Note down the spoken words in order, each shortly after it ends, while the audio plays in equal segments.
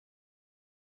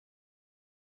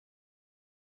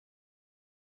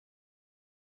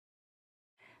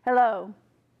Hello,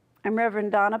 I'm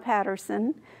Reverend Donna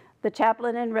Patterson, the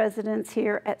chaplain in residence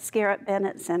here at Scarritt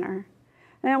Bennett Center.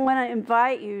 And I want to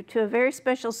invite you to a very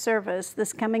special service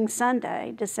this coming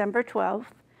Sunday, December 12th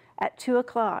at 2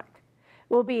 o'clock.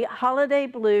 It will be Holiday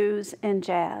Blues and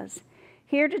Jazz.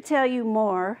 Here to tell you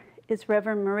more is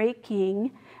Reverend Marie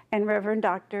King and Reverend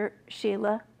Dr.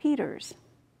 Sheila Peters.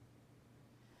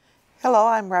 Hello,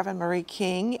 I'm Reverend Marie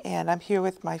King, and I'm here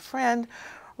with my friend,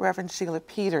 Reverend Sheila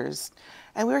Peters.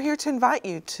 And we're here to invite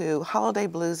you to Holiday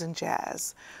Blues and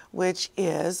Jazz, which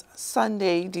is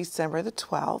Sunday, December the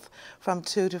 12th, from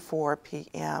 2 to 4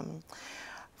 p.m.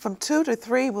 From 2 to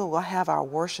 3, we will have our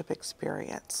worship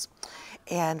experience.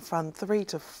 And from 3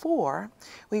 to 4,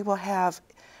 we will have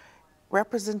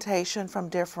representation from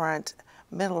different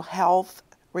mental health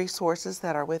resources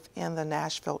that are within the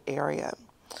Nashville area.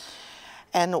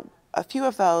 And a few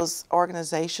of those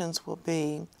organizations will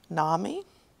be NAMI,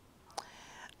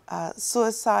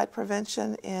 suicide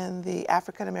prevention in the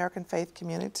African American faith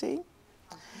community.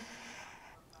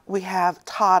 We have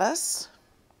TADUS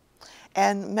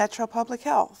and Metro Public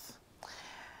Health.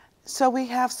 So we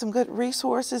have some good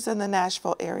resources in the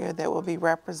Nashville area that will be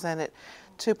represented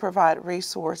to provide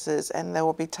resources, and there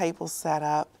will be tables set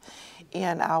up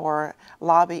in our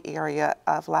lobby area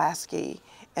of Lasky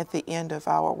at the end of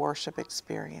our worship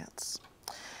experience.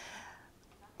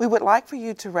 We would like for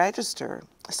you to register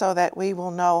so that we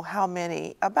will know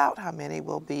about how many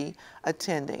will be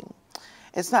attending.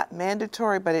 It's not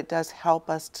mandatory, but it does help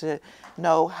us to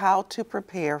know how to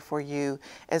prepare for you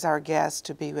as our guests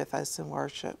to be with us in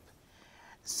worship.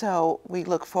 So we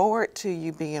look forward to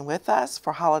you being with us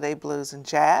for Holiday Blues and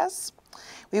Jazz.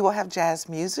 We will have jazz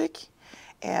music,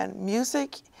 and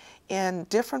music in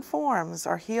different forms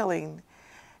are healing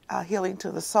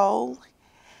to the soul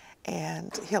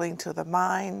and healing to the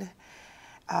mind,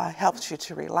 helps you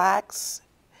to relax,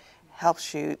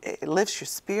 it lifts your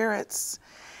spirits.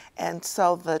 And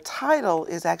so the title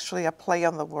is actually a play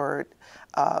on the word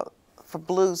for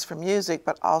blues for music,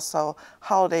 but also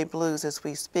holiday blues, as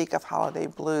we speak of holiday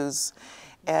blues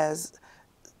as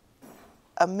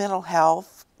a mental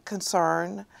health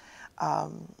concern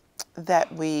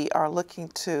that we are looking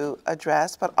to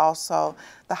address, but also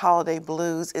the holiday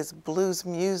blues is blues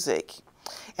music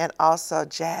and also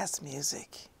jazz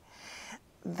music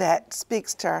that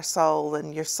speaks to our soul,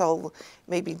 and your soul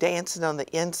may be dancing on the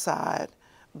inside,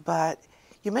 but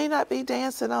you may not be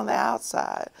dancing on the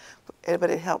outside, but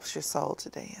it helps your soul to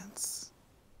dance.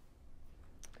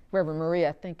 Reverend Marie,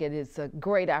 I think it is a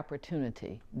great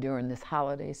opportunity during this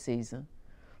holiday season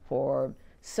for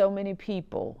so many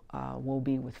people will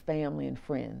be with family and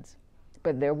friends,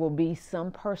 but there will be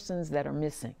some persons that are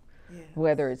missing, yes.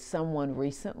 Whether it's someone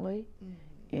recently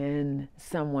in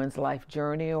someone's life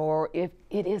journey, or if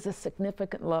it is a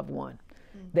significant loved one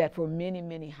that for many,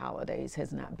 many holidays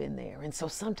has not been there. And so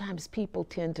sometimes people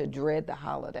tend to dread the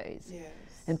holidays. Yes.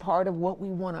 And part of what we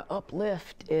want to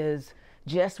uplift is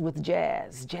just with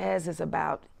jazz. Jazz is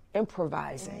about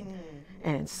improvising.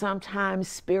 And sometimes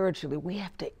spiritually we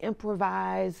have to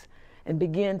improvise and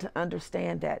begin to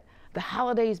understand that the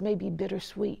holidays may be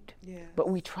bittersweet, yes. But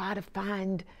we try to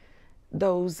find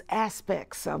those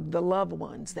aspects of the loved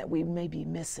ones that we may be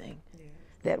missing, yes.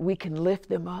 That we can lift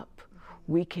them up.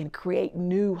 We can create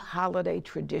new holiday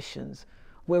traditions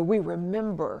where we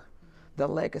remember the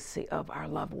legacy of our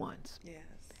loved ones. Yes.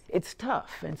 It's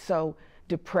tough, and so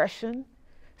depression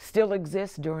still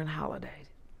exists during holidays.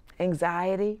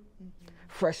 Anxiety,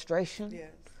 frustration,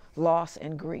 yes. Loss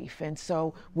and grief. And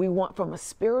so we want from a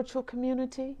spiritual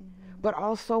community, but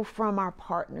also from our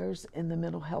partners in the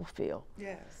mental health field,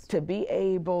 yes. To be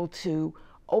able to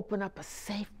open up a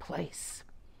safe place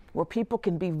where people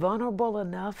can be vulnerable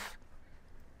enough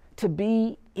to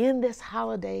be in this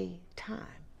holiday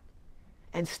time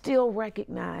and still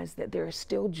recognize that there is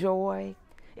still joy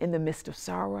in the midst of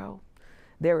sorrow.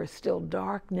 There is still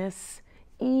darkness,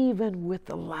 even with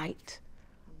the light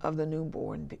of the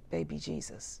newborn baby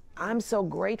Jesus. I'm so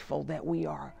grateful that we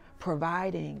are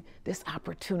providing this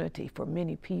opportunity for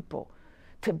many people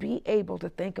to be able to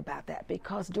think about that,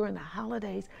 because during the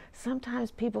holidays,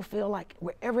 sometimes people feel like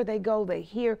wherever they go, they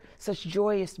hear such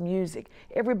joyous music.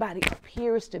 Everybody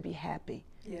appears to be happy.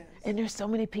 Yes. And there's so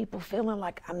many people feeling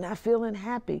like, I'm not feeling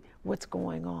happy. What's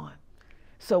going on?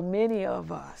 So many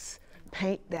of us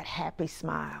paint that happy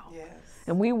smile. Yes.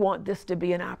 And we want this to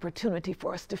be an opportunity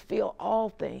for us to feel all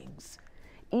things,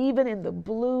 even in the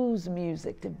blues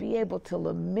music, to be able to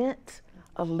lament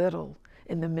a little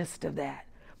in the midst of that,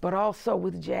 but also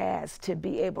with jazz to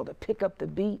be able to pick up the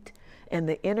beat and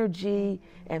the energy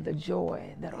and the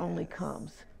joy that only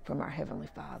comes from our Heavenly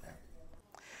Father.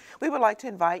 We would like to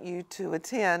invite you to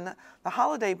attend the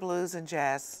Holiday Blues and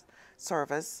Jazz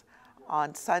service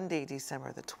on Sunday,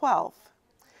 December the 12th,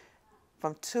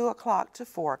 from 2 o'clock to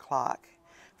 4 o'clock.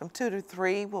 From 2 to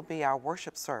 3 will be our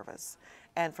worship service,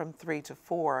 and from 3 to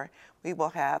 4, we will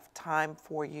have time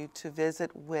for you to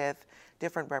visit with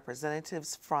different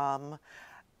representatives from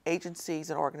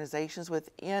agencies and organizations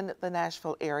within the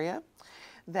Nashville area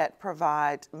that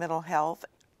provide mental health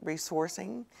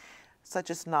resourcing, such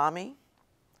as NAMI,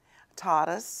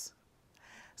 TADAS,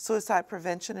 suicide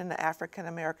prevention in the African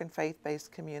American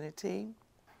faith-based community.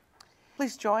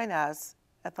 Please join us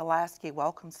at the Lasky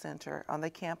Welcome Center on the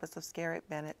campus of Scarritt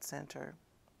Bennett Center.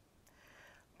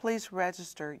 Please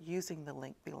register using the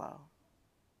link below.